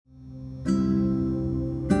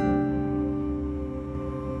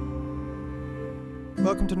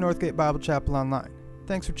Welcome to Northgate Bible Chapel Online.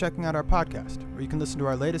 Thanks for checking out our podcast, where you can listen to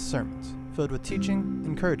our latest sermons, filled with teaching,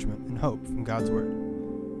 encouragement, and hope from God's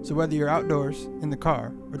Word. So whether you're outdoors, in the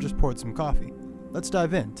car, or just poured some coffee, let's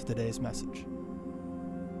dive into today's message.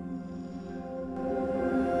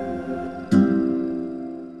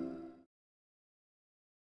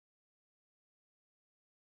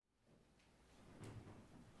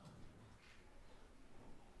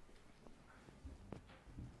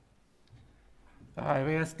 I've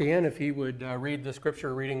asked Dan if he would read the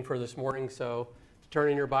scripture reading for this morning, so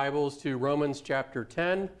turn in your Bibles to Romans chapter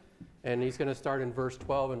 10, and he's going to start in verse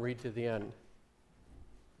 12 and read to the end.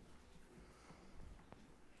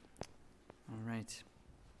 All right.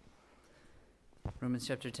 Romans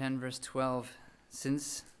chapter 10, verse 12.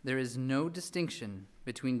 Since there is no distinction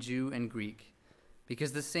between Jew and Greek,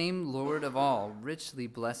 because the same Lord of all richly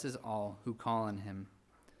blesses all who call on him.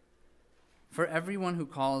 For everyone who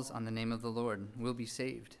calls on the name of the Lord will be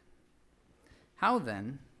saved. How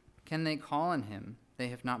then can they call on him they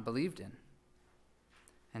have not believed in?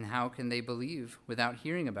 And how can they believe without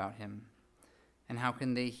hearing about him? And how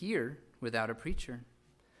can they hear without a preacher?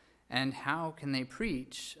 And how can they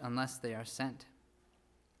preach unless they are sent?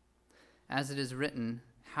 As it is written,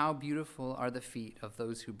 how beautiful are the feet of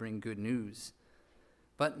those who bring good news.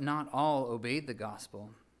 But not all obeyed the gospel.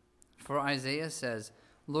 For Isaiah says,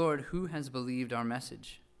 Lord, who has believed our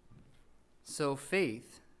message? So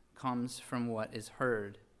faith comes from what is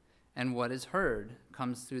heard, and what is heard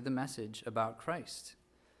comes through the message about Christ.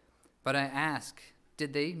 But I ask,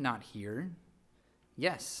 did they not hear?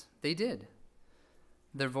 Yes, they did.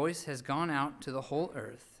 Their voice has gone out to the whole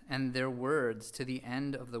earth, and their words to the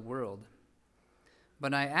end of the world.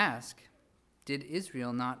 But I ask, did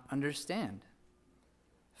Israel not understand?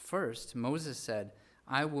 First, Moses said,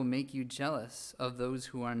 I will make you jealous of those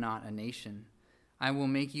who are not a nation. I will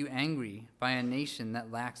make you angry by a nation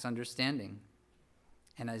that lacks understanding.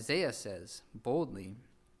 And Isaiah says, boldly,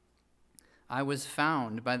 I was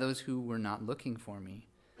found by those who were not looking for me.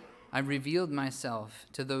 I revealed myself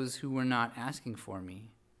to those who were not asking for me.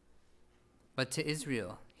 But to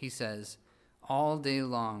Israel, he says, all day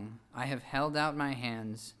long I have held out my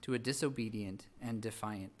hands to a disobedient and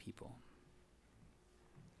defiant people.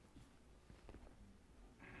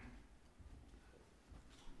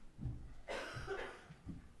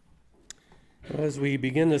 As we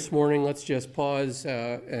begin this morning, let's just pause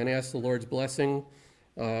and ask the Lord's blessing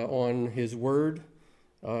on his word.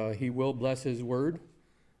 He will bless his word.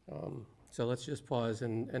 So let's just pause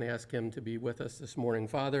and ask him to be with us this morning.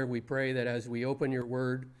 Father, we pray that as we open your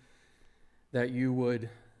word, that you would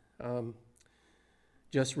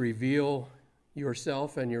just reveal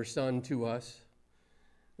yourself and your Son to us,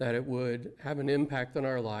 that it would have an impact on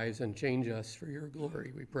our lives and change us for your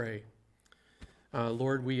glory, we pray.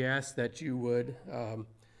 Lord, we ask that you would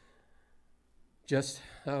just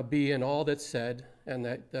be in all that's said, and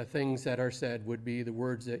that the things that are said would be the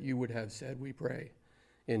words that you would have said, we pray.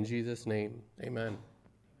 In Jesus' name, amen.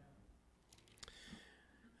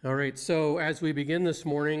 All right, so as we begin this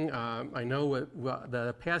morning, I know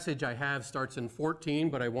the passage I have starts in 14,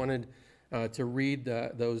 but I wanted to read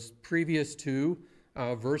those previous two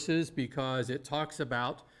verses because it talks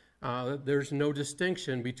about there's no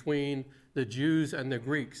distinction between the Jews and the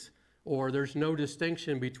Greeks, or there's no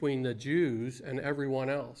distinction between the Jews and everyone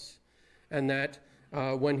else. And that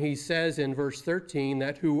when he says in verse 13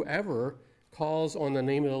 that whoever calls on the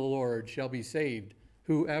name of the Lord shall be saved,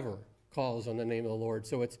 whoever calls on the name of the Lord.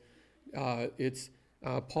 So it's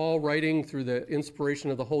Paul writing through the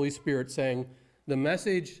inspiration of the Holy Spirit saying the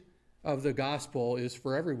message of the gospel is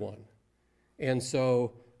for everyone. And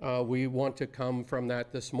so we want to come from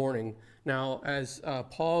that this morning. Now, as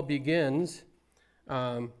Paul begins,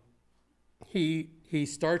 he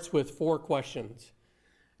starts with four questions.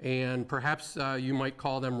 And perhaps you might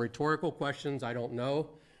call them rhetorical questions, I don't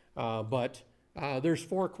know. But there's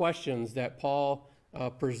four questions that Paul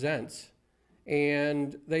presents.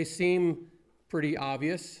 And they seem pretty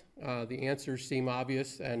obvious. The answers seem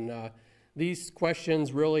obvious. And these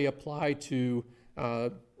questions really apply to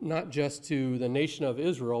not just to the nation of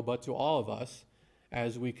Israel, but to all of us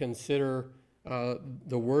as we consider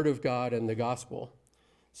the Word of God and the gospel.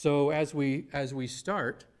 So as we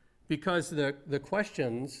start, because the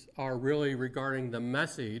questions are really regarding the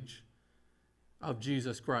message of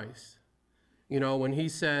Jesus Christ. You know, when he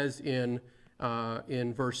says in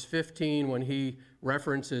verse 15, when he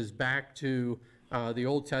references back to the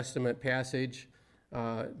Old Testament passage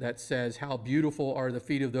that says, how beautiful are the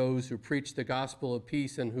feet of those who preach the gospel of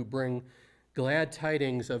peace and who bring glad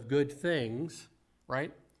tidings of good things,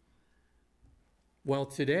 right? Well,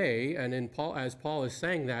 today, and as Paul is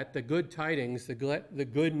saying that, the good tidings, the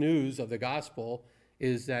good news of the gospel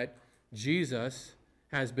is that Jesus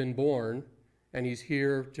has been born, and he's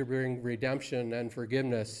here to bring redemption and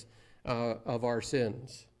forgiveness of our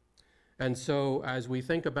sins. And so as we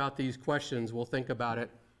think about these questions, we'll think about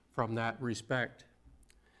it from that respect.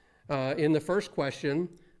 In the first question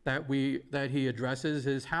that he addresses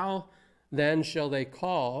is, how then shall they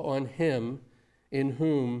call on him in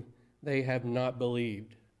whom they have not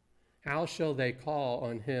believed? How shall they call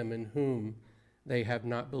on him in whom they have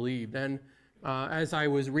not believed? And as I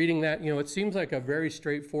was reading that, it seems like a very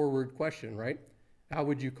straightforward question, right? How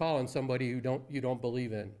would you call on somebody you don't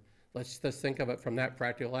believe in? Let's just think of it from that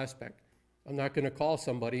practical aspect. I'm not going to call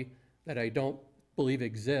somebody that I don't believe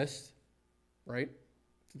exists, right?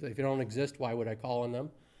 If they don't exist, why would I call on them?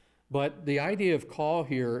 But the idea of call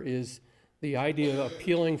here is the idea of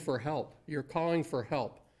appealing for help. You're calling for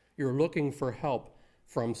help. You're looking for help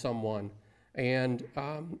from someone. And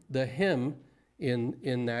the him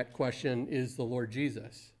in that question is the Lord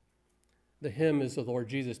Jesus. The him is the Lord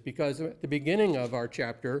Jesus, because at the beginning of our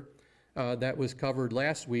chapter that was covered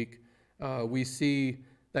last week, we see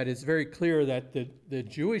that it's very clear that the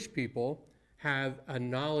Jewish people have a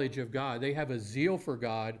knowledge of God. They have a zeal for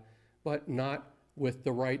God, but not with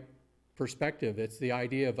the right perspective. It's the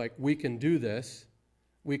idea of like, we can do this.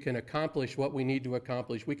 We can accomplish what we need to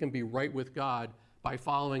accomplish. We can be right with God by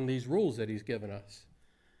following these rules that he's given us.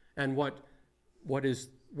 And what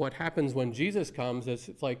happens when Jesus comes is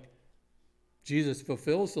it's like Jesus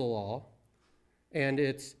fulfills the law, and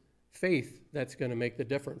it's faith that's going to make the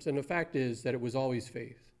difference. And the fact is that it was always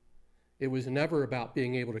faith. It was never about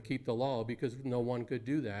being able to keep the law, because no one could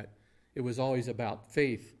do that. It was always about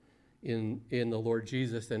faith in the Lord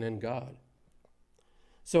Jesus and in God.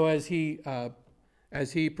 So as he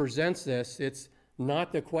presents this, it's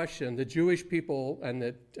not the question. The Jewish people and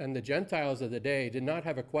the Gentiles of the day did not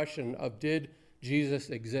have a question of, did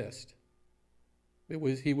Jesus exist?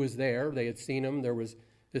 He was there. They had seen him. There was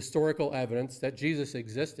historical evidence that Jesus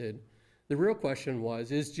existed. The real question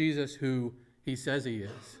was, is Jesus who he says he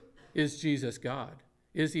is? Is Jesus God?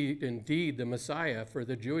 Is he indeed the Messiah for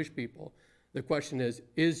the Jewish people? The question is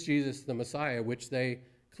Jesus the Messiah, which they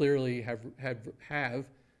clearly have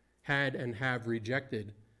had and have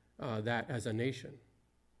rejected that as a nation.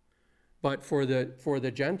 But for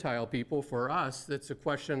the Gentile people, for us, it's a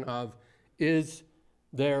question of, is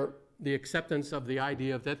there the acceptance of the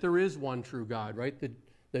idea of that there is one true God, right?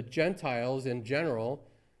 The Gentiles in general,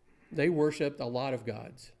 they worshiped a lot of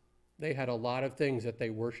gods. They had a lot of things that they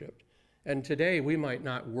worshiped. And today we might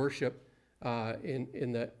not worship,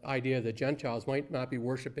 in the idea of the Gentiles, might not be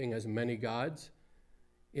worshiping as many gods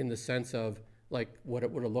in the sense of like what it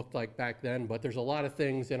would have looked like back then, but there's a lot of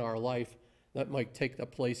things in our life that might take the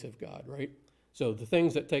place of God, right? So the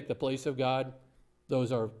things that take the place of God,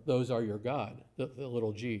 those are your God, the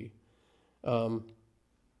little g.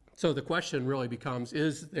 So the question really becomes,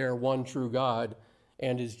 is there one true God,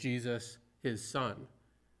 and is Jesus his son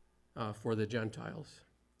for the Gentiles?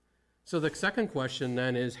 So the second question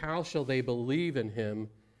then is, how shall they believe in him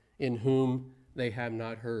in whom they have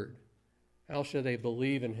not heard? How shall they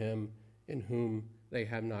believe in him in whom they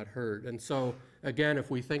have not heard? And so again, if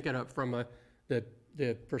we think it up from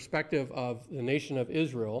the perspective of the nation of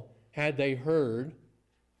Israel, had they heard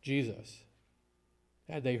Jesus?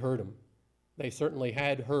 Had they heard him? They certainly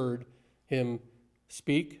had heard him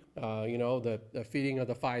speak, the feeding of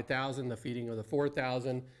the 5,000, the feeding of the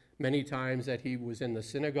 4,000, many times that he was in the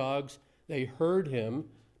synagogues. They heard him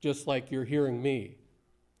just like you're hearing me.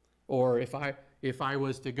 Or if I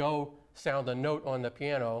was to go sound a note on the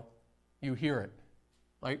piano, you hear it.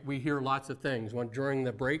 Like we hear lots of things. During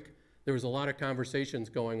the break, there was a lot of conversations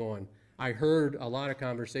going on. I heard a lot of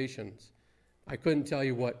conversations. I couldn't tell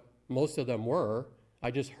you what most of them were.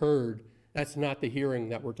 I just heard. That's not the hearing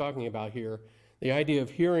that we're talking about here. The idea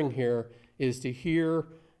of hearing here is to hear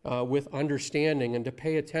with understanding and to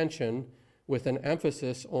pay attention with an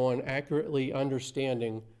emphasis on accurately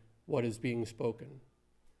understanding what is being spoken.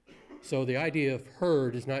 So the idea of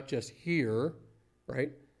heard is not just hear,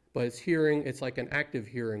 right? But it's hearing, it's like an active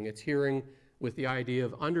hearing. It's hearing with the idea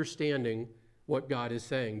of understanding what God is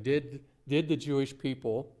saying. Did the Jewish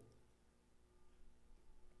people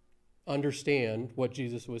understand what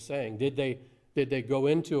Jesus was saying? Did they go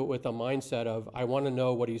into it with a mindset of, I want to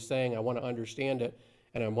know what he's saying, I want to understand it,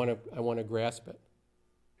 and I want to grasp it?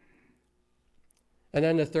 And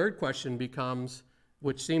then the third question becomes,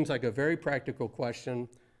 which seems like a very practical question,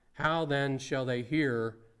 how then shall they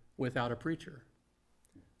hear without a preacher?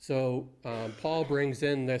 So Paul brings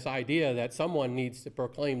in this idea that someone needs to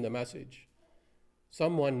proclaim the message.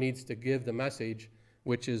 Someone needs to give the message,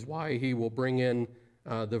 which is why he will bring in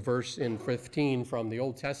the verse in 15 from the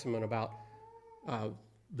Old Testament about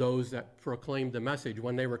those that proclaimed the message.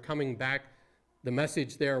 When they were coming back, the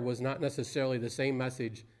message there was not necessarily the same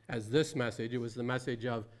message as this message. It was the message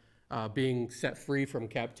of being set free from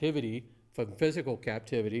captivity, from physical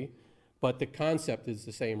captivity, but the concept is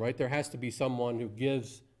the same, right? There has to be someone who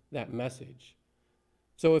gives that message.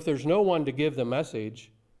 So if there's no one to give the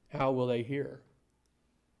message, how will they hear?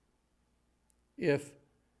 If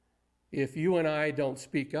you and I don't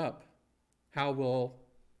speak up, how will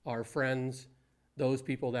our friends, those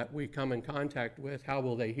people that we come in contact with, how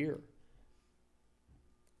will they hear?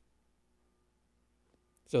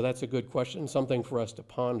 So that's a good question, something for us to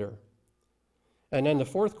ponder. And then the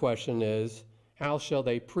fourth question is, how shall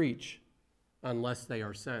they preach unless they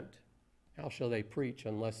are sent? How shall they preach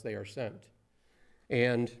unless they are sent?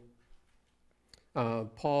 And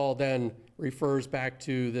Paul then refers back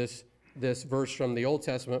to this verse from the Old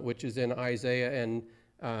Testament, which is in Isaiah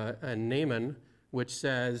and Naaman, which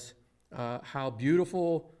says, how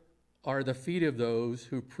beautiful are the feet of those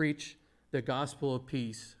who preach the gospel of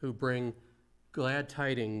peace, who bring glad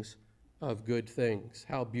tidings of good things.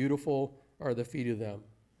 How beautiful are the feet of them.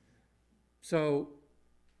 So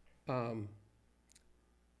the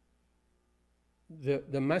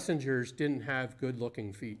messengers didn't have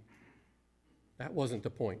good-looking feet. That wasn't the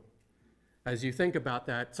point. As you think about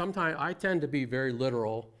that, sometimes I tend to be very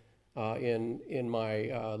literal in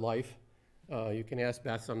my life. You can ask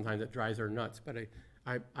Beth, sometimes it drives her nuts, but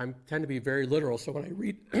I tend to be very literal. So when I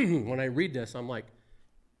read when I read this, I'm like,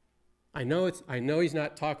 I know he's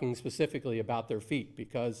not talking specifically about their feet,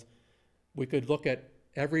 because we could look at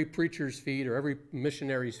every preacher's feet or every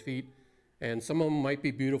missionary's feet, and some of them might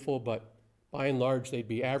be beautiful, but by and large they'd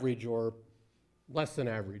be average or less than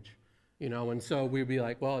average, and so we'd be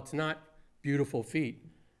like, well, it's not beautiful feet.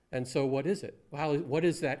 And so what is it? What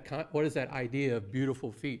is that idea of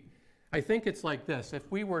beautiful feet? I think it's like this.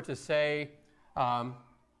 If we were to say,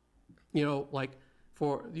 like,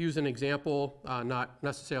 for use an example, not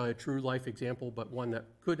necessarily a true life example, but one that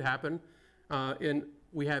could happen.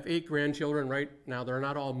 We have 8 grandchildren right now. They're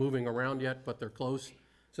not all moving around yet, but they're close.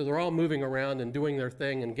 So they're all moving around and doing their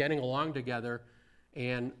thing and getting along together,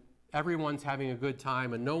 and everyone's having a good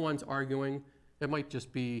time and no one's arguing. It might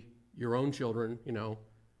just be your own children,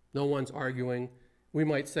 no one's arguing. We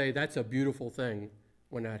might say that's a beautiful thing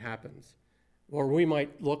when that happens. Or we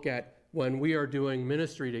might look at when we are doing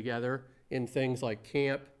ministry together in things like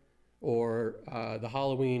camp or the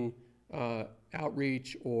Halloween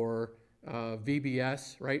outreach or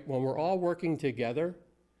VBS, right? When we're all working together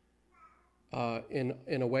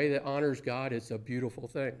in a way that honors God, it's a beautiful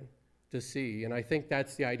thing to see. And I think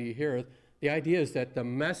that's the idea here. The idea is that the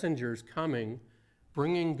messengers coming,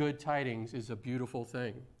 bringing good tidings, is a beautiful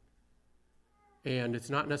thing. And it's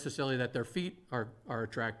not necessarily that their feet are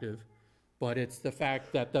attractive, but it's the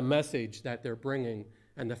fact that the message that they're bringing,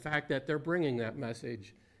 and the fact that they're bringing that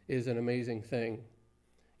message, is an amazing thing.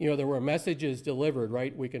 There were messages delivered,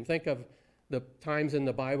 right? We can think of the times in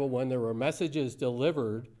the Bible when there were messages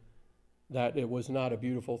delivered that it was not a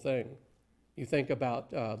beautiful thing. You think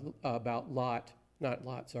about Lot, not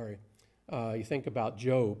Lot, sorry. You think about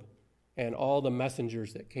Job and all the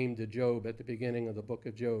messengers that came to Job at the beginning of the book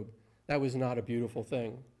of Job. That was not a beautiful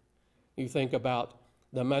thing. You think about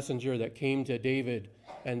the messenger that came to David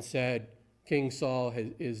and said, King Saul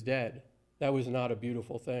is dead. That was not a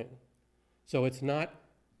beautiful thing. So it's not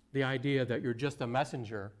the idea that you're just a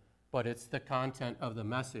messenger, but it's the content of the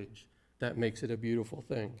message that makes it a beautiful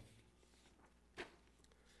thing.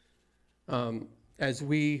 As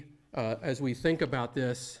we think about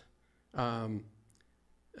this,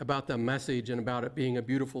 about the message and about it being a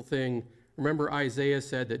beautiful thing, remember Isaiah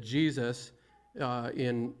said that Jesus,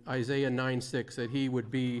 in Isaiah 9:6, that he would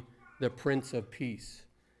be the Prince of Peace.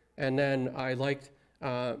 And then I liked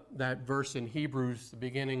that verse in Hebrews, the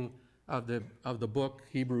beginning of the book,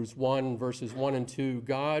 Hebrews 1, verses 1 and 2.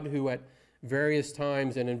 God, who at various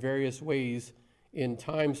times and in various ways in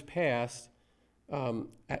times past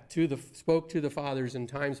spoke to the fathers in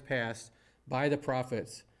times past by the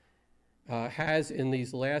prophets, has in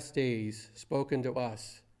these last days spoken to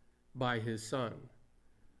us by his Son.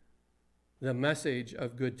 The message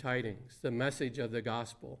of good tidings, the message of the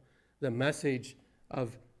gospel, the message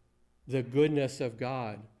of the goodness of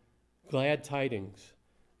God, glad tidings.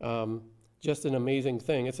 Just an amazing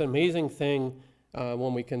thing. It's an amazing thing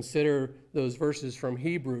when we consider those verses from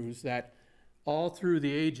Hebrews that all through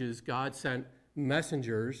the ages God sent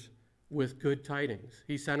messengers with good tidings.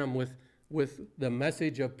 He sent them with the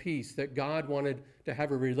message of peace, that God wanted to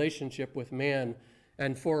have a relationship with man.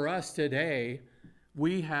 And for us today,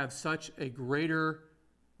 we have such a greater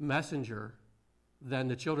messenger than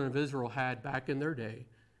the children of Israel had back in their day,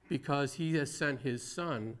 because he has sent his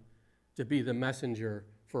son to be the messenger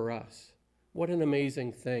for us. What an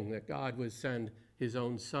amazing thing that God would send his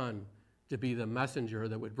own son to be the messenger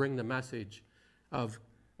that would bring the message of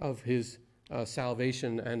his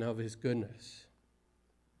salvation and of his goodness.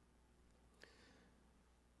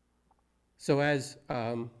 So as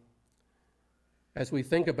we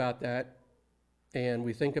think about that, and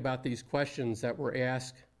we think about these questions that were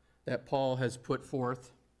asked that Paul has put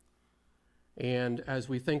forth, and as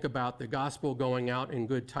we think about the gospel going out in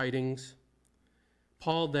good tidings,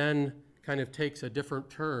 Paul then kind of takes a different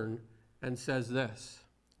turn and says this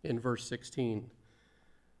in verse 16.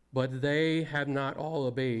 But they have not all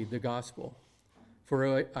obeyed the gospel.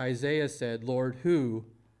 For Isaiah said, Lord, who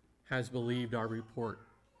has believed our report?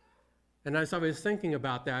 And as I was thinking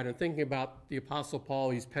about that and thinking about the Apostle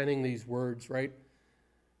Paul, he's penning these words, right?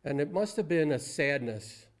 And it must have been a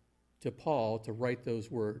sadness to Paul to write those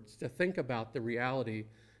words, to think about the reality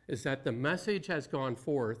is that the message has gone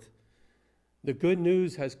forth. The good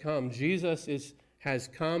news has come. Jesus has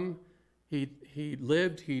come. He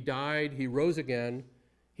lived, he died, he rose again.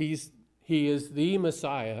 He is the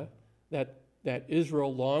Messiah that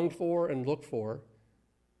Israel longed for and looked for,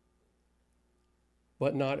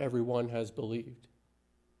 but not everyone has believed.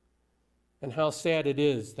 And how sad it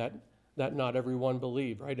is that not everyone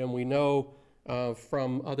believed, right? And we know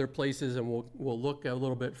from other places, and we'll look a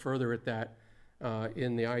little bit further at that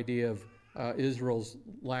in the idea of Israel's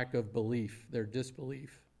lack of belief, their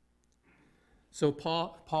disbelief. So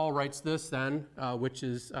Paul writes this then, which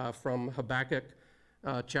is from Habakkuk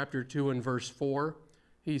chapter 2 and verse 4.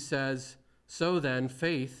 He says, so then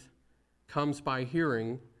faith comes by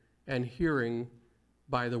hearing, and hearing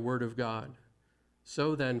by the word of God.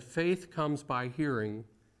 So then faith comes by hearing,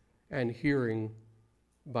 and hearing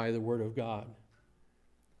by the word of God.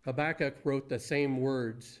 Habakkuk wrote the same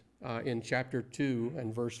words in chapter 2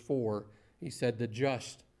 and verse 4. He said, the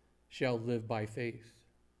just shall live by faith.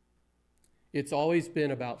 It's always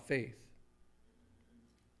been about faith.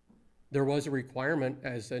 There was a requirement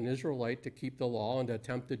as an Israelite to keep the law and to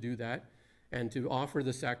attempt to do that and to offer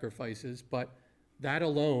the sacrifices, but that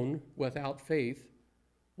alone, without faith,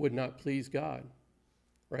 would not please God,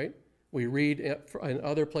 right? We read in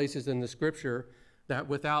other places in the scripture that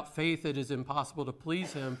without faith it is impossible to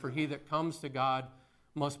please him, for he that comes to God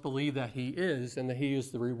must believe that he is, and that he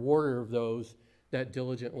is the rewarder of those that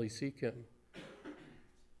diligently seek him.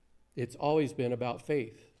 It's always been about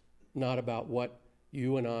faith, not about what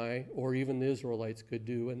you and I, or even the Israelites, could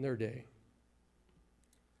do in their day.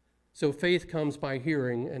 So faith comes by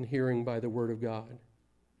hearing, and hearing by the word of God.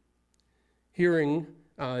 Hearing,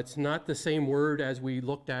 it's not the same word as we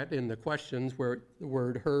looked at in the questions where the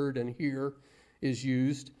word heard and hear is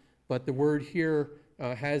used, but the word hear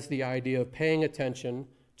has the idea of paying attention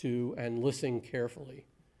to and listening carefully.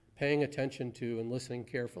 Paying attention to and listening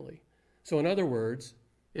carefully. So in other words,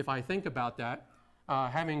 if I think about that,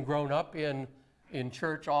 having grown up in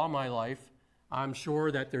church all my life, I'm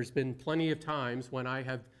sure that there's been plenty of times when I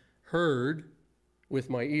have heard with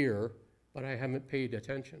my ear, but I haven't paid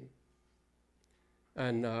attention.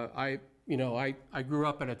 And I grew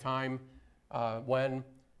up at a time when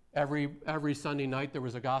every Sunday night there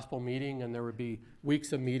was a gospel meeting, and there would be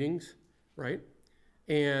weeks of meetings, right?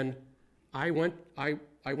 And I went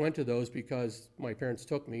to those because my parents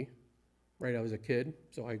took me, right? I was a kid,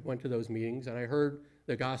 so I went to those meetings, and I heard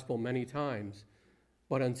the gospel many times.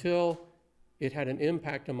 But until it had an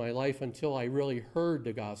impact on my life, until I really heard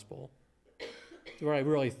the gospel, where I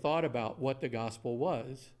really thought about what the gospel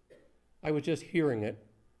was, I was just hearing it.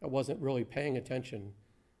 I wasn't really paying attention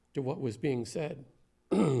to what was being said.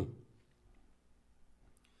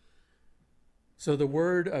 So the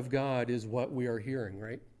word of God is what we are hearing,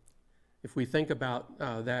 right? If we think about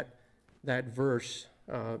that verse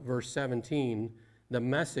 17, the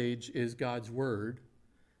message is God's word,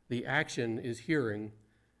 the action is hearing,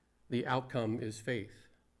 the outcome is faith.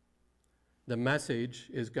 The message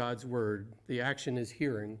is God's word, the action is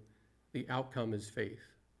hearing, the outcome is faith.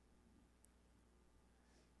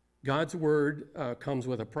 God's word comes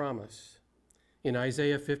with a promise. In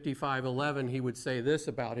Isaiah 55:11, he would say this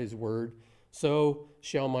about his word, so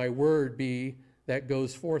shall my word be that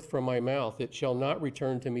goes forth from my mouth. It shall not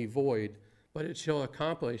return to me void, but it shall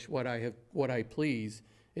accomplish what I please.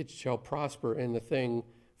 It shall prosper in the thing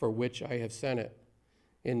for which I have sent it.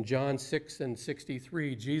 In John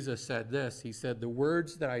 6:63, Jesus said this. He said, the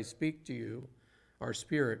words that I speak to you are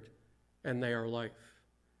spirit, and they are life.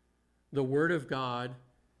 The word of God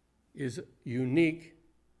is unique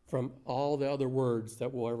from all the other words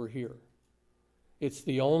that we'll ever hear. It's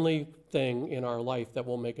the only thing in our life that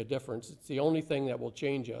will make a difference. It's the only thing that will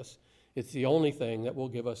change us. It's the only thing that will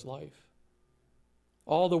give us life.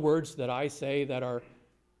 All the words that I say that are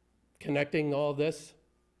connecting all this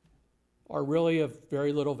are really of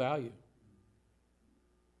very little value.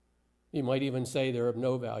 You might even say they're of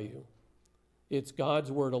no value. It's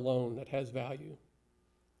God's word alone that has value.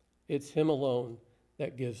 It's him alone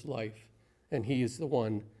that gives life, and he is the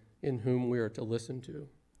one in whom we are to listen to.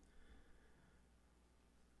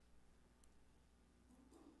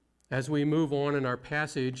 As we move on in our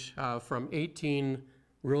passage from 18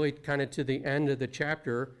 really kind of to the end of the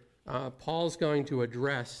chapter, Paul's going to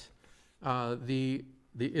address the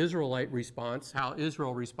Israelite response, how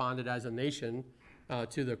Israel responded as a nation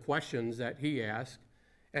to the questions that he asked.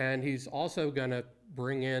 And he's also going to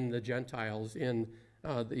bring in the Gentiles in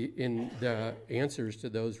the answers to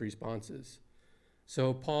those responses.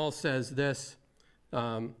 So Paul says this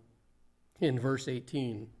in verse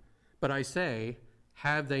 18, "But I say,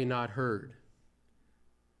 have they not heard?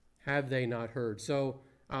 Have they not heard?" So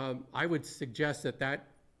I would suggest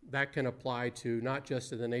that can apply to not just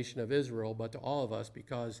to the nation of Israel, but to all of us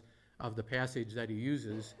because of the passage that he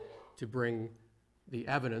uses to bring the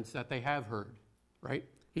evidence that they have heard, right?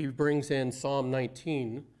 He brings in Psalm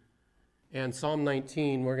 19, and Psalm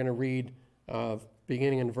 19 we're going to read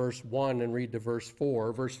beginning in verse 1 and read to verse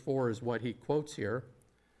 4. Verse 4 is what he quotes here.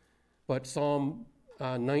 But Psalm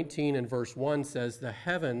 19 and verse 1 says, "The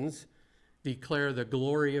heavens declare the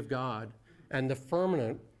glory of God, and the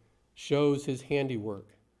firmament shows his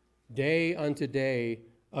handiwork. Day unto day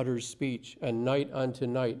utters speech, and night unto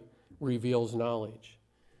night reveals knowledge.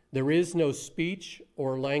 There is no speech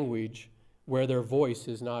or language where their voice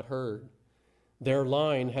is not heard. Their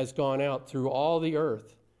line has gone out through all the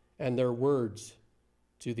earth, and their words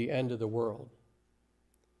to the end of the world."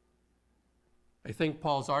 I think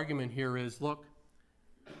Paul's argument here is, look,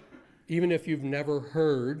 even if you've never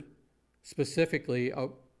heard specifically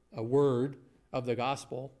a word of the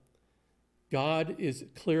gospel, God is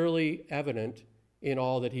clearly evident in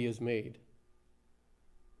all that he has made.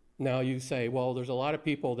 Now you say, well, there's a lot of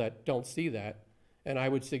people that don't see that, and I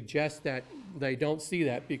would suggest that they don't see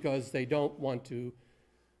that because they don't want to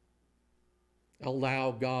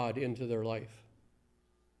allow God into their life.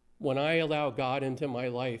 When I allow God into my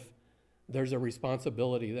life, there's a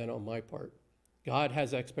responsibility then on my part. God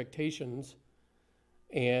has expectations,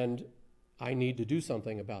 and I need to do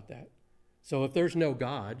something about that. So if there's no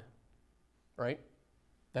God, right,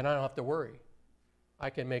 then I don't have to worry. I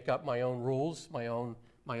can make up my own rules, my own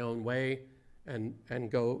way,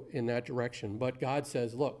 and go in that direction. But God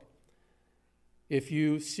says, look, if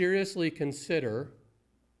you seriously consider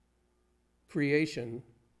creation,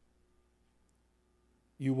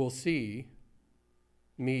 you will see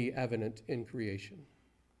me evident in creation.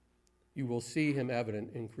 You will see him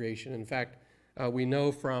evident in creation. In fact, we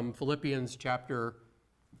know from Philippians chapter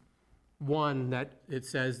 1 that it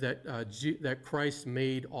says that Christ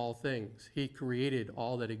made all things. He created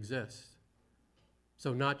all that exists.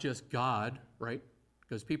 So not just God, right?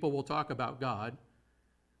 Because people will talk about God.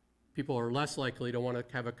 People are less likely to want to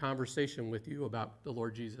have a conversation with you about the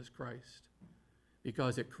Lord Jesus Christ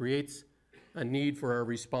because it creates a need for a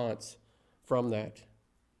response from that.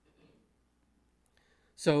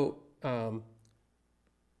 So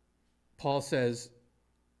Paul says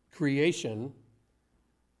creation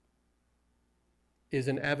is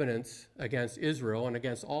an evidence against Israel and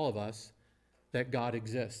against all of us that God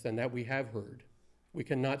exists and that we have heard. We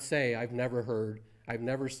cannot say, I've never heard, I've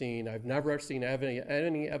never seen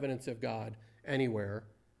any evidence of God anywhere.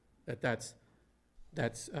 That's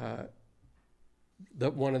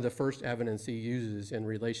one of the first evidence he uses in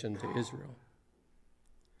relation to Israel.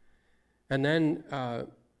 And then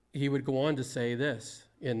he would go on to say this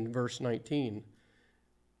in verse 19.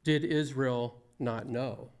 Did Israel not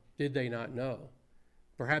know? Did they not know?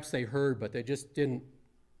 Perhaps they heard, but they just didn't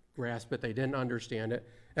grasp it. They didn't understand it.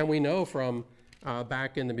 And we know from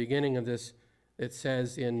back in the beginning of this, it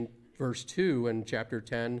says in verse 2 in chapter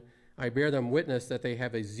 10, I bear them witness that they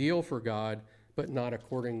have a zeal for God, but not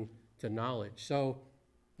according to knowledge. So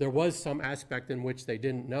there was some aspect in which they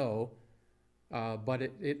didn't know, but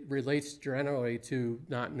it relates generally to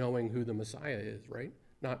not knowing who the Messiah is, right?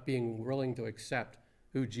 Not being willing to accept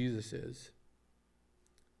who Jesus is.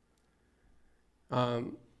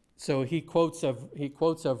 So he quotes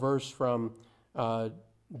a verse from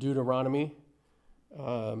Deuteronomy,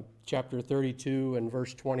 chapter 32 and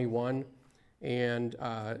verse 21. And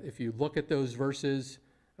if you look at those verses,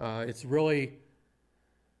 it's really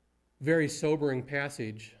very sobering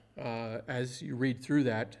passage as you read through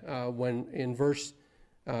that. When in verse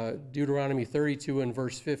Deuteronomy 32 and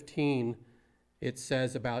verse 15, it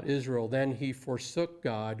says about Israel, "Then he forsook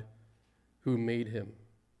God who made him,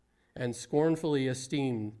 and scornfully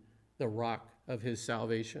esteemed the rock of his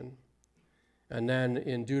salvation." And then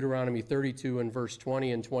in Deuteronomy 32 and verse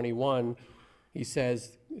 20 and 21, it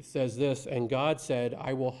says this, "And God said,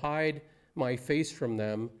 I will hide my face from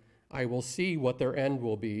them. I will see what their end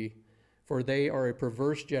will be, for they are a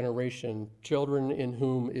perverse generation, children in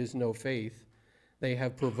whom is no faith. They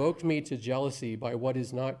have provoked me to jealousy by what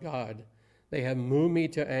is not God. They have moved me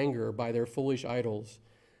to anger by their foolish idols.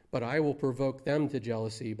 But I will provoke them to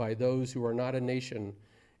jealousy by those who are not a nation,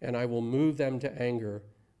 and I will move them to anger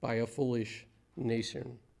by a foolish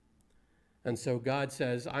nation." And so God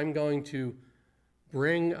says, I'm going to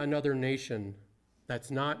bring another nation that's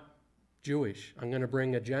not Jewish. I'm going to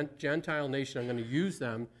bring a Gentile nation. I'm going to use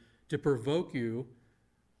them to provoke you,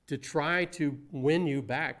 to try to win you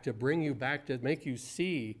back, to bring you back, to make you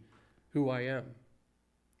see who I am,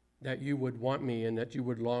 that you would want me and that you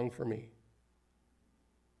would long for me.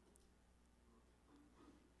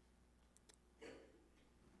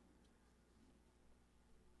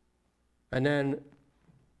 And then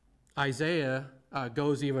Isaiah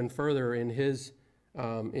goes even further in his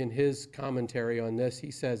commentary on this.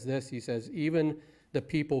 He says, "Even the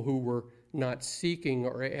people who were not seeking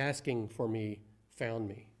or asking for me found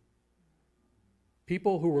me."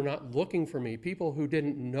 People who were not looking for me, people who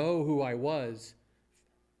didn't know who I was,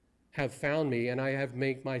 have found me, and I have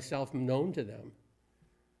made myself known to them,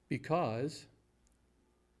 because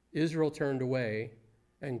Israel turned away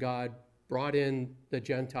and God brought in the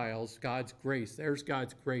Gentiles. God's grace. There's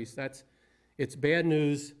God's grace. It's bad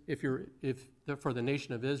news for the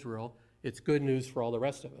nation of Israel. It's good news for all the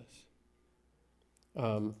rest of us.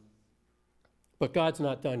 But God's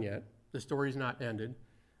not done yet. The story's not ended,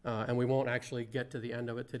 and we won't actually get to the end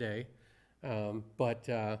of it today.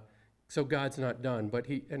 So God's not done, but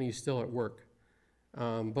he's still at work.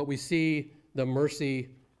 But we see the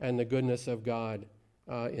mercy and the goodness of God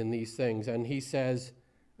in these things, and he says.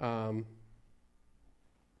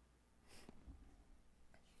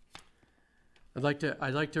 I'd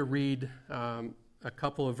like to read a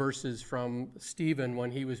couple of verses from Stephen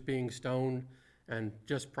when he was being stoned, and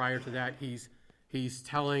just prior to that, he's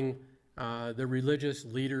telling the religious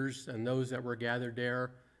leaders and those that were gathered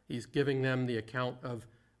there. He's giving them the account of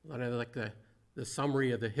like the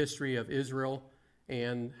summary of the history of Israel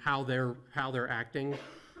and how they're acting.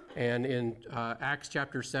 And in Acts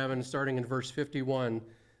chapter 7, starting in verse 51,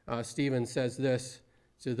 Stephen says this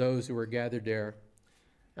to those who were gathered there.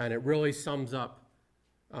 And it really sums up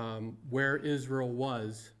where Israel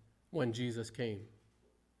was when Jesus came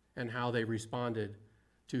and how they responded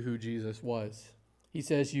to who Jesus was. He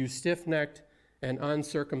says, "You stiff-necked and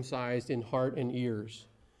uncircumcised in heart and ears,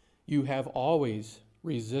 you have always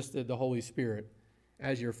resisted the Holy Spirit,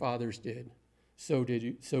 as your fathers did. So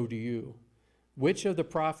do you. Which of the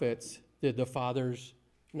prophets did the fathers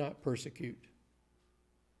not persecute?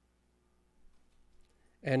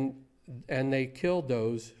 And they killed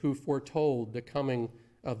those who foretold the coming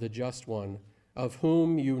of the just one, of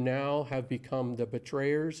whom you now have become the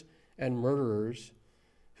betrayers and murderers,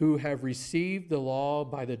 who have received the law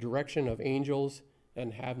by the direction of angels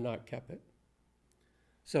and have not kept it."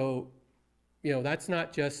 So, that's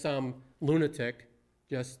not just some lunatic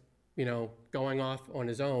just, going off on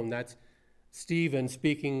his own. That's Stephen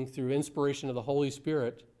speaking through inspiration of the Holy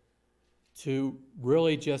Spirit to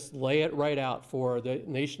really just lay it right out for the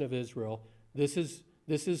nation of Israel. This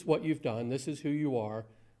is what you've done. This is who you are.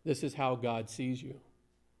 This is how God sees you.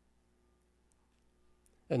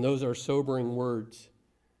 And those are sobering words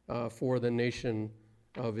for the nation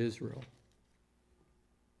of Israel.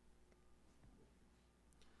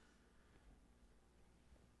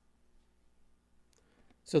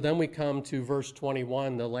 So then we come to verse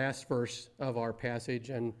 21, the last verse of our passage,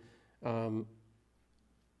 and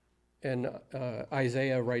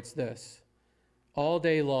Isaiah writes this: "All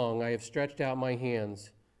day long I have stretched out my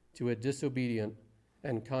hands to a disobedient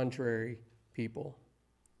and contrary people."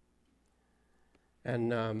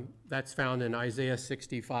 And that's found in Isaiah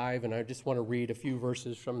 65, and I just want to read a few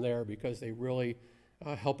verses from there because they really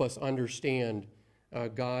help us understand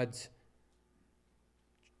God's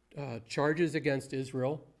charges against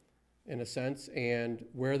Israel, in a sense, and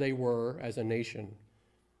where they were as a nation.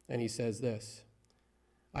 And he says this: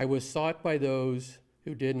 "I was sought by those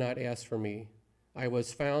who did not ask for me. I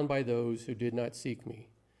was found by those who did not seek me.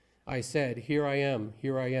 I said, here I am,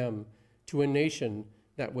 to a nation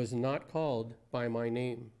that was not called by my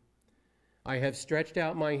name. I have stretched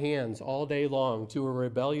out my hands all day long to a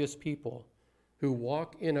rebellious people who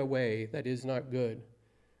walk in a way that is not good,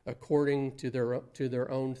 according to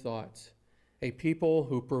their own thoughts, a people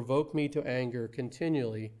who provoke me to anger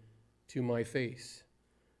continually to my face,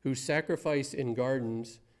 who sacrifice in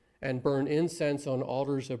gardens and burn incense on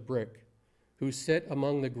altars of brick, who sit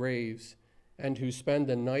among the graves and who spend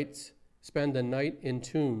the night in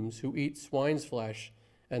tombs, who eat swine's flesh,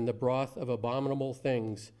 and the broth of abominable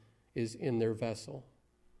things is in their vessel.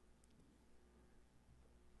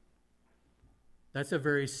 That's a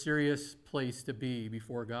very serious place to be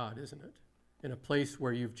before God, isn't it? In a place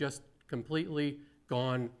where you've just completely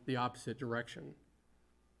gone the opposite direction.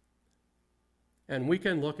 And we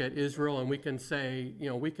can look at Israel and we can say,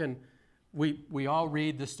 we all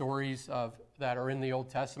read the stories that are in the Old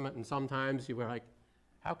Testament, and sometimes you're like,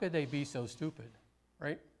 how could they be so stupid,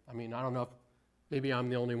 right? I mean, I don't know if maybe I'm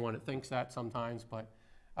the only one that thinks that sometimes, but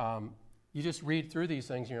you just read through these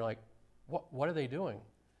things and you're like, what are they doing?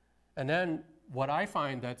 And then what I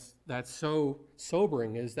find that's so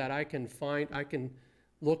sobering is that I can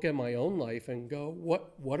look at my own life and go,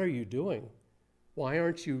 what are you doing? Why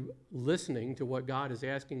aren't you listening to what God is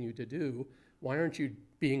asking you to do? Why aren't you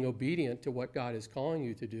being obedient to what God is calling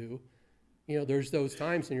you to do? There's those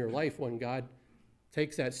times in your life when God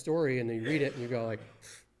takes that story and you read it and you go like,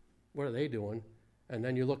 what are they doing? And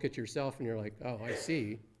then you look at yourself and you're like, oh, I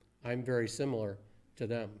see. I'm very similar to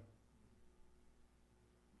them.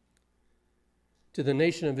 To the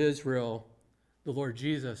nation of Israel, the Lord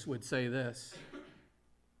Jesus would say this,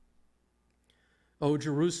 O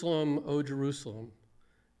Jerusalem,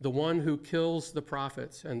 the one who kills the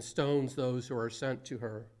prophets and stones those who are sent to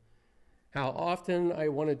her. How often I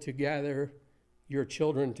wanted to gather your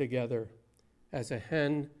children together as a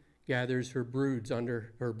hen gathers her brood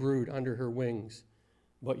under her wings,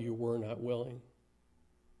 but you were not willing.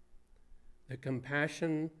 The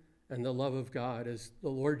compassion and the love of God as the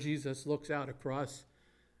Lord Jesus looks out across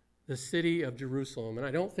the city of Jerusalem. And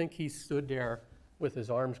I don't think he stood there with his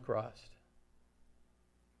arms crossed.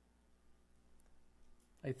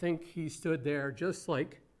 I think he stood there just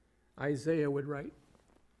like Isaiah would write,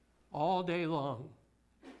 all day long.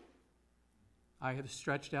 I have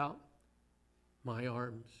stretched out my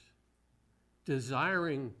arms,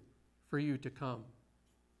 desiring for you to come,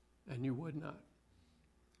 and you would not.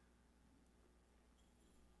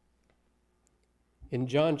 In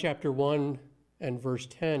John chapter 1 and verse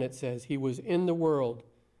 10, it says, he was in the world,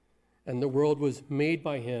 and the world was made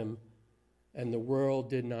by him, and the world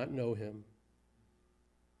did not know him.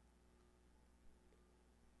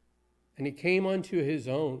 And he came unto his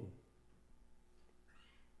own,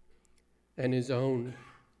 and his own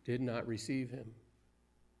did not receive him.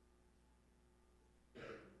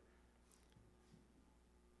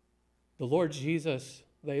 The Lord Jesus,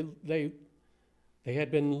 they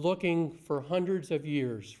had been looking for hundreds of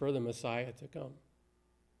years for the Messiah to come.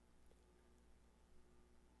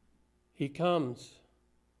 He comes.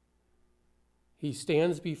 He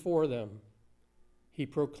stands before them. He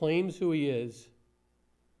proclaims who he is,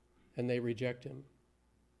 and they reject him.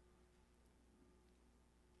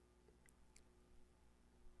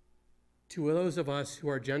 To those of us who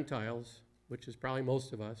are Gentiles, which is probably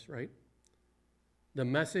most of us, right? The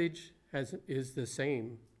message is the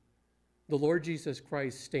same. The Lord Jesus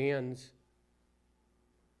Christ stands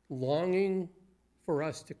longing for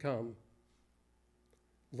us to come,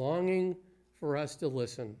 longing for us to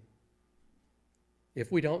listen.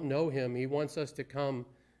 If we don't know him, he wants us to come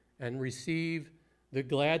and receive the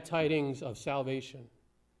glad tidings of salvation.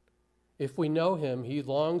 If we know him, he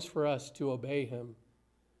longs for us to obey him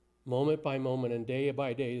moment by moment and day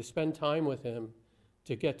by day, to spend time with him,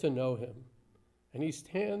 to get to know him. And he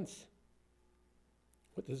stands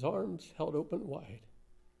with his arms held open wide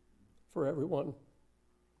for everyone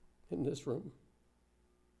in this room.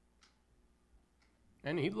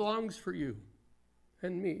 And he longs for you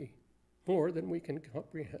and me more than we can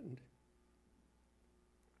comprehend.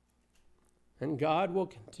 And God will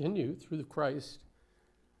continue through Christ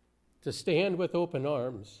to stand with open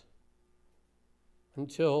arms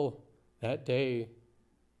until that day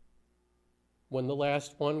when the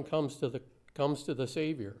last one comes to the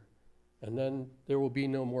Savior, and then there will be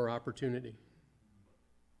no more opportunity.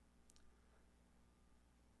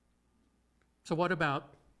 So what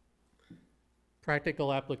about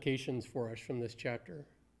practical applications for us from this chapter?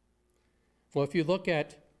 Well, if you look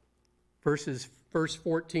at verse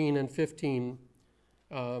 14 and 15,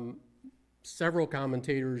 several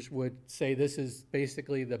commentators would say this is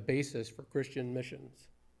basically the basis for Christian missions,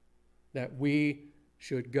 that we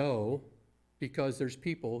should go because there's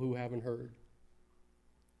people who haven't heard.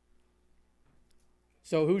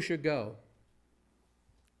 So who should go?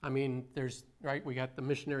 I mean, we got the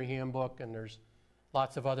missionary handbook, and there's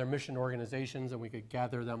lots of other mission organizations, and we could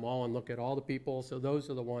gather them all and look at all the people. So those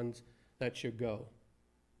are the ones that should go,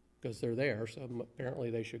 because they're there, so apparently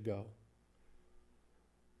they should go.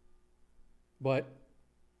 But,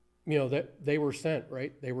 that they were sent,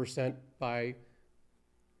 right? They were sent by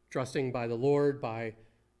trusting by the Lord, by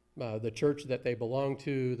the church that they belong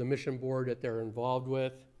to, the mission board that they're involved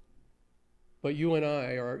with. But you and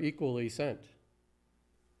I are equally sent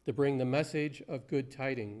to bring the message of good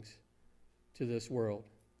tidings to this world,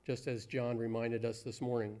 just as John reminded us this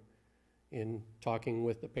morning in talking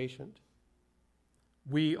with the patient.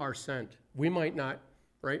 We are sent. We might not,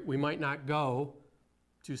 right? We might not go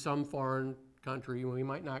to some foreign country. We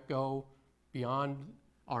might not go beyond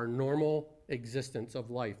our normal existence of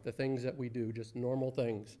life, the things that we do, just normal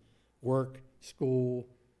things, work, school,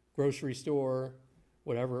 grocery store,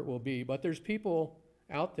 whatever it will be. But there's people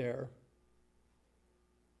out there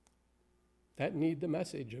that need the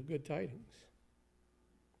message of good tidings.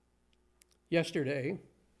 Yesterday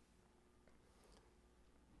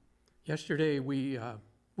we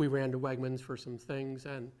ran to Wegmans for some things,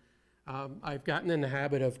 and I've gotten in the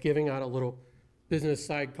habit of giving out a little business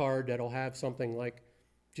side card that'll have something like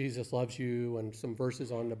Jesus loves you and some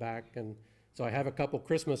verses on the back. And so I have a couple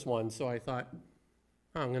Christmas ones, so I thought,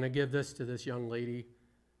 I'm going to give this to this young lady.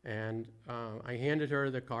 And I handed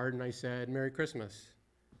her the card and I said, Merry Christmas.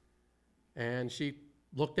 And she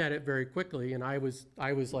looked at it very quickly, and I was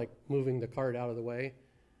like moving the card out of the way.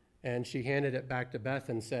 And she handed it back to Beth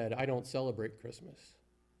and said, I don't celebrate Christmas.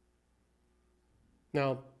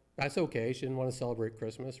 Now, that's okay. She didn't want to celebrate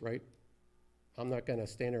Christmas, right? I'm not going to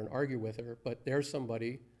stand there and argue with her, but there's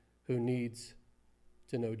somebody who needs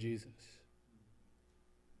to know Jesus.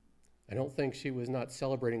 I don't think she was not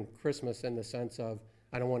celebrating Christmas in the sense of,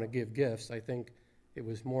 I don't want to give gifts. I think it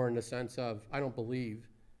was more in the sense of, I don't believe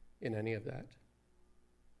in any of that.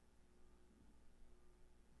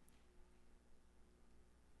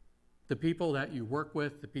 The people that you work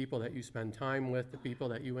with, the people that you spend time with, the people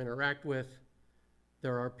that you interact with,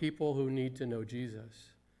 there are people who need to know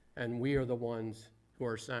Jesus, and we are the ones who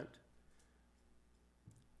are sent.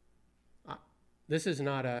 This is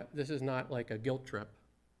not like a guilt trip,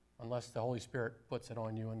 unless the Holy Spirit puts it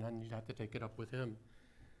on you, and then you have to take it up with him.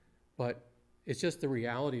 But it's just the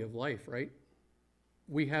reality of life, right?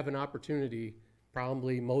 We have an opportunity,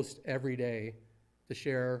 probably most every day, to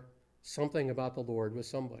share something about the Lord with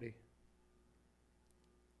somebody.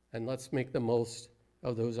 And let's make the most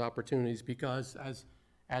of those opportunities, because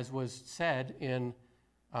as was said in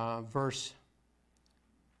verse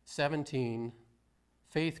 17,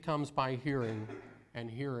 faith comes by hearing,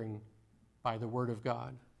 and hearing by the word of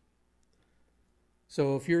God.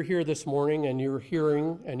 So if you're here this morning and you're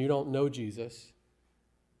hearing and you don't know Jesus,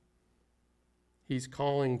 he's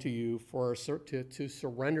calling to you to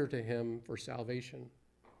surrender to him for salvation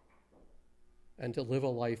and to live a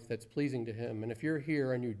life that's pleasing to him. And if you're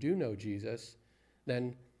here and you do know Jesus,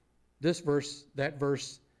 then that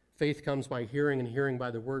verse, faith comes by hearing and hearing by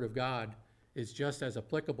the word of God, is just as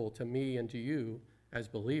applicable to me and to you as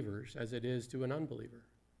believers as it is to an unbeliever.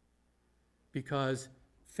 Because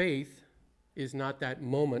faith is not that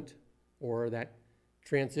moment or that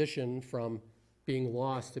transition from being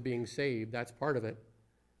lost to being saved. That's part of it.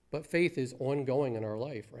 But faith is ongoing in our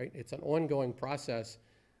life, right? It's an ongoing process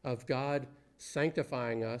of God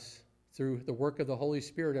sanctifying us through the work of the Holy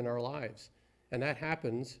Spirit in our lives. And that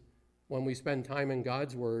happens when we spend time in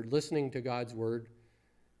God's word, listening to God's word,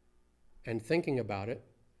 and thinking about it,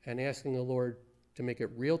 and asking the Lord to make it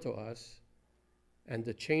real to us and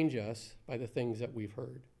to change us by the things that we've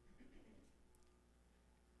heard.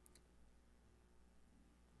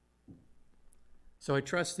 So I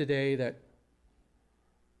trust today that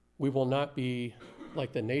we will not be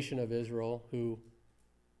like the nation of Israel, who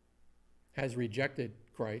has rejected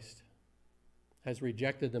Christ, has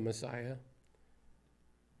rejected the Messiah.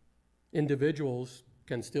 Individuals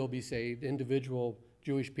can still be saved. Individual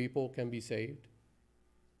Jewish people can be saved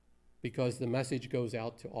because the message goes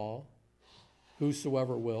out to all,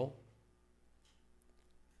 whosoever will.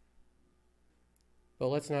 But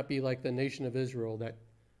let's not be like the nation of Israel that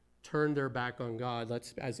turned their back on God.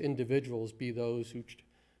 Let's, as individuals, be those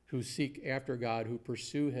who seek after God, who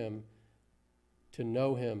pursue him, to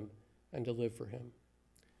know him, and to live for him.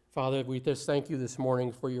 Father, we just thank you this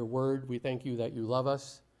morning for your word. We thank you that you love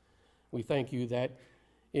us. We thank you that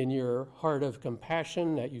in your heart of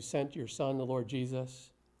compassion that you sent your Son, the Lord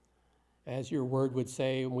Jesus. As your word would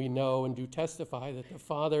say, we know and do testify that the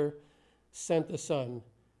Father sent the Son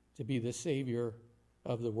to be the Savior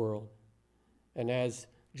of the world. And as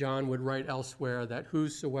John would write elsewhere, that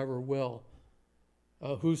whosoever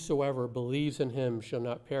believes in him shall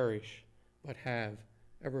not perish, but have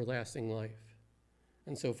everlasting life.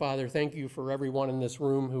 And so, Father, thank you for everyone in this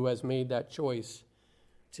room who has made that choice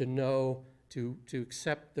to know, to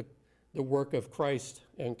accept the work of Christ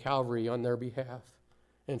and Calvary on their behalf.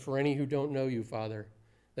 And for any who don't know you, Father,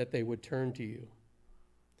 that they would turn to you.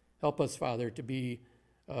 Help us, Father, to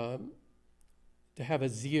have a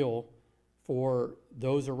zeal for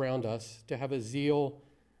those around us, to have a zeal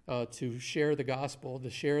to share the gospel, to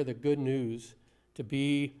share the good news, to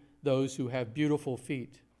be those who have beautiful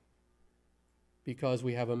feet, because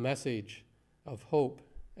we have a message of hope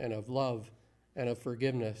and of love and of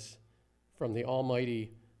forgiveness from the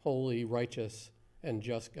almighty, holy, righteous, and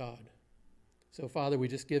just God. So, Father, we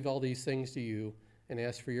just give all these things to you and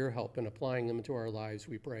ask for your help in applying them to our lives,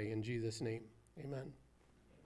 we pray. In Jesus' name, amen.